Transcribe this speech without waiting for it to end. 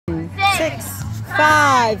6,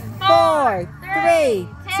 5, 4, 3,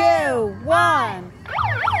 2, 1.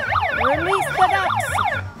 Release the ducks.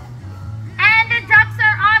 And the ducks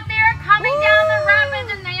are out there coming down the rapids,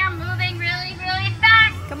 and they are moving really, really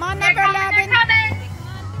fast. Come on, number 11.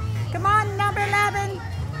 Come on, number 11.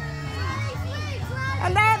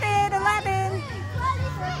 11, 11.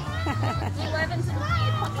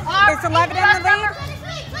 There's 11 in the lead.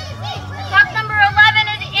 Duck number 11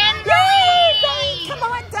 is in the lead. Come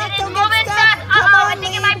on, duck, It is don't moving get fast. stuck. Come I on,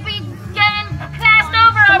 think it lead. might be getting passed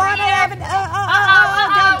over. Come over on, here. 11.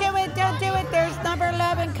 Don't do it, don't do it. There's number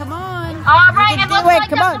 11. Come on. All right, You it can looks do it. like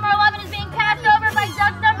Come duck on. number 11 is being passed over by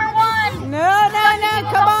duck number 1. No.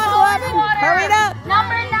 Come on, 11. Hurry it up.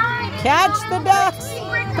 Number 9. Catch the ducks.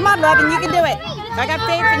 Come on, 11. You can do it. I got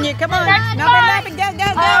faith in you. Come on. Number 11. Go, go,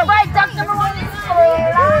 go. All right, duck number 1 is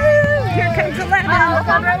Here comes 11. Duck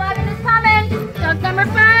number 11 is coming. Duck number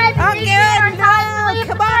 5. Oh, is good. here. No.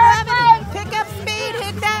 Come on, 11. Pick up speed.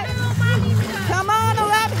 Hit that. Come on,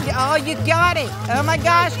 11. Oh, you got it. Oh, my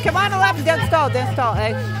gosh. Come on, 11. Don't stall. Don't stall.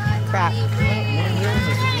 Oh, crap.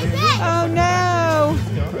 Oh, no.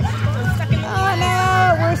 Oh, no.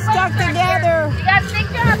 We're stuck together. You got big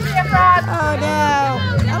jobs here, Frog. Oh, no.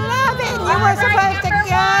 11. You were supposed to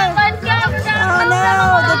go. Let's go. Oh, no.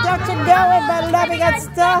 The ducks are going, but 11 got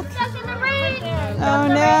stuck. Stuck in the rain. Oh,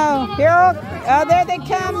 no. Here. Oh, there they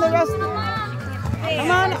come. The rest.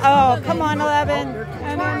 Come on. Oh, come on, 11.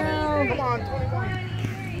 I don't know. Come on.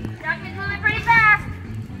 Duck is moving pretty fast.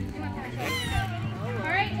 All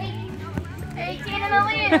right, 18 in the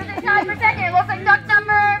lead. Who's tied for second? It looks like duck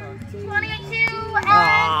number 22 and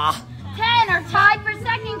 10 are tied for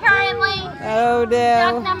second currently. Oh,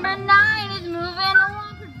 Duck no. number 9 is moving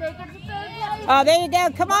along for second to third place. Oh, there you go.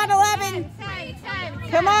 Come on, 11.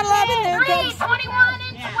 Come on, 11. There 3, goes. 21,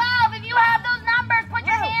 and 12. If you have those numbers, put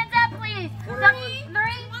your hands up, please.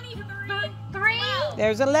 3,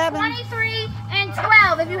 There's 11. 23, and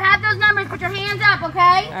 12. If you have those numbers, put your hands up,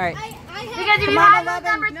 okay? All right. Because if Come you on, have those 11.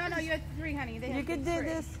 numbers, No, you had 3, honey. They You had can do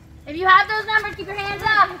this. if you have those numbers, keep your hands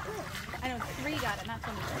up. I know 3 got it, not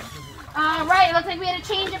 23. All right, it looks like we had a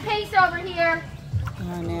change of pace over here.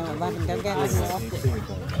 Oh, no. 11. Don't get this.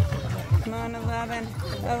 Come on, 11.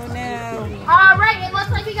 Oh, no. All right, it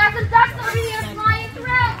looks like we got some ducks over here flying through.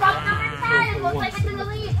 Duck number 10, it looks like it's in the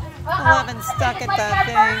lead. 11 stuck at that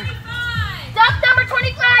thing. Duck number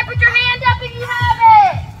 25, put your hand up if you have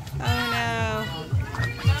it. Oh,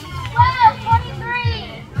 12,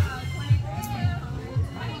 23.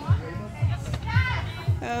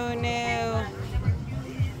 no. Oh, no.